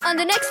on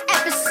the next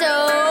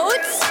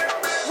episodes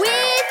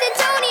with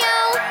Antonio.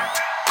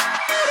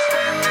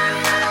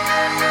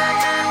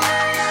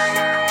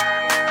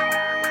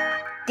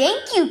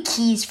 Thank you,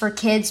 Keys for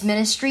Kids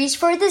Ministries,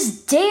 for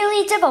this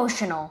daily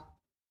devotional.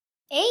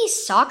 A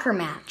soccer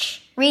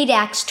match. Read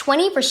Acts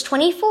 20, verse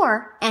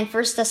 24, and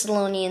 1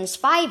 Thessalonians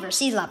 5,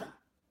 verse 11.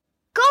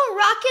 Go,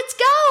 Rockets,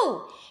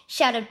 go!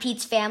 Shouted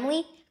Pete's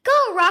family.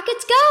 Go,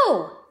 Rockets,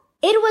 go!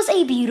 It was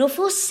a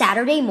beautiful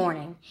Saturday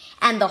morning,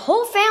 and the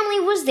whole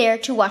family was there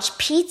to watch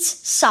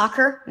Pete's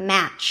soccer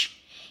match.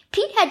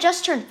 Pete had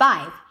just turned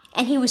 5,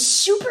 and he was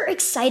super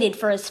excited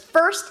for his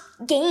first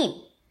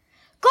game.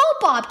 Go,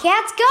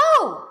 Bobcats,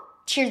 go!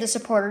 Cheered the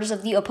supporters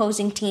of the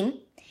opposing team.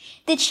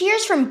 The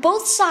cheers from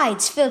both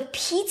sides filled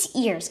Pete's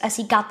ears as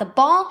he got the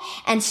ball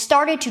and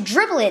started to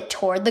dribble it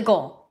toward the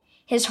goal.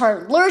 His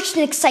heart lurched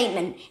in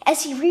excitement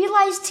as he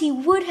realized he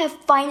would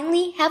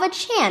finally have a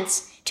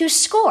chance to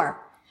score.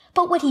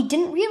 But what he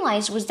didn't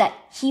realize was that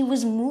he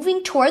was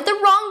moving toward the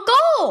wrong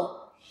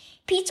goal.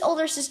 Pete's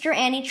older sister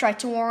Annie tried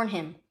to warn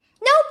him.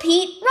 No,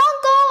 Pete,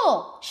 wrong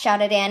goal,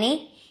 shouted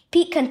Annie.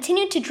 Pete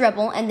continued to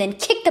dribble and then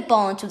kicked the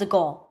ball into the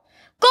goal.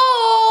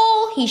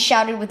 Goal, he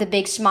shouted with a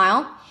big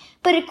smile.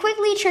 But it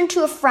quickly turned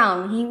to a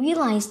frown when he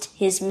realized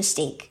his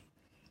mistake.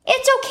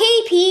 It's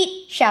okay,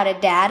 Pete,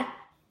 shouted Dad.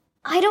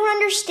 I don't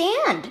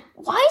understand.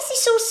 Why is he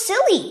so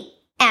silly?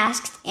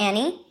 Asked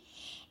Annie.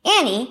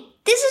 Annie,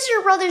 this is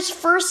your brother's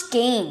first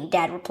game,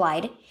 Dad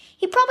replied.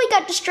 He probably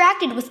got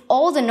distracted with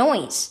all the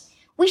noise.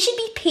 We should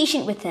be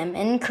patient with him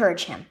and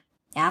encourage him.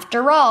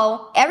 After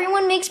all,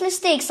 everyone makes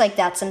mistakes like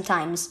that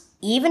sometimes,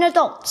 even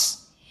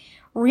adults.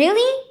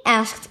 Really?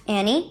 Asked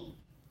Annie.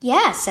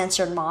 Yes,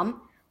 answered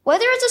Mom.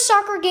 Whether it's a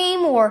soccer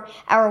game or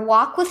our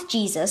walk with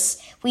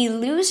Jesus, we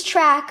lose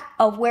track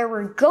of where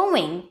we're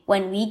going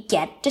when we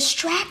get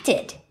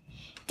distracted.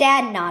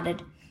 Dad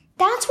nodded.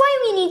 That's why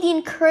we need the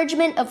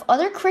encouragement of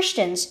other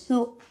Christians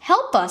who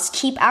help us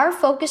keep our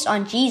focus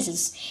on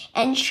Jesus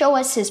and show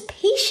us his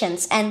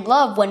patience and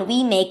love when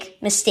we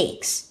make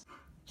mistakes.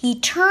 He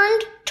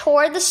turned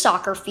toward the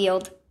soccer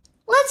field.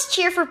 Let's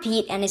cheer for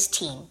Pete and his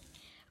team.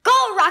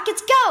 Go,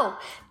 Rockets, go!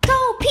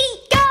 Go,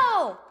 Pete,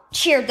 go!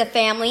 Cheered the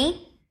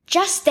family.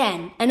 Just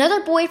then,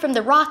 another boy from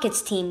the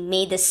Rockets team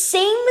made the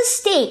same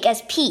mistake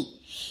as Pete.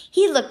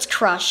 He looked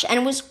crushed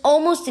and was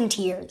almost in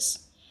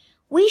tears.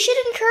 We should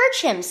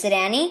encourage him, said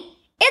Annie.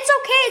 It's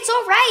okay, it's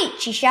all right,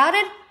 she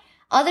shouted.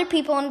 Other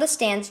people in the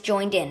stands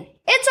joined in.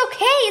 It's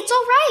okay, it's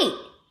all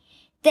right.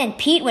 Then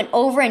Pete went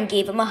over and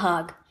gave him a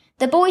hug.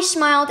 The boy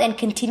smiled and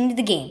continued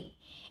the game.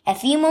 A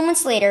few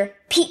moments later,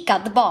 Pete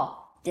got the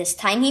ball. This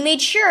time he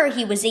made sure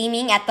he was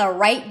aiming at the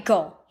right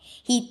goal.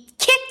 He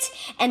kicked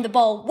and the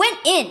ball went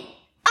in.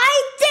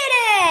 I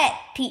did it!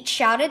 Pete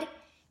shouted.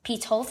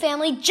 Pete's whole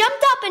family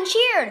jumped up and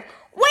cheered.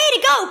 Way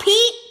to go,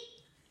 Pete!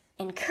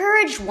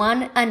 Encourage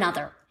one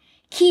another.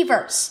 Key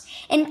verse.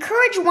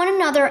 Encourage one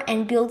another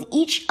and build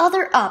each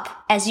other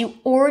up as you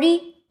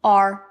already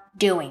are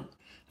doing.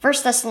 1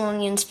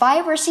 Thessalonians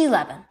 5, verse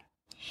 11.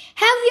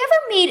 Have you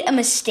ever made a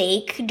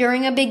mistake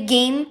during a big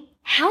game?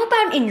 How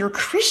about in your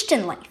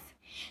Christian life?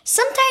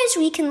 Sometimes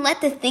we can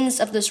let the things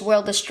of this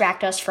world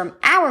distract us from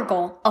our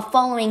goal of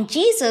following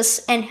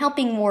Jesus and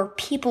helping more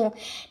people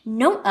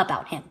know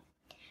about him.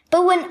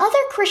 But when other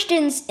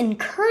Christians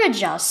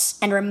encourage us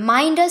and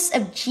remind us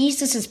of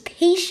Jesus'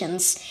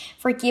 patience,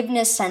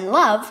 forgiveness, and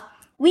love,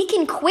 we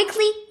can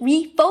quickly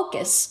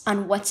refocus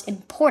on what's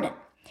important.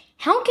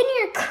 How can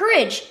you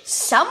encourage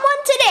someone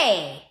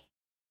today?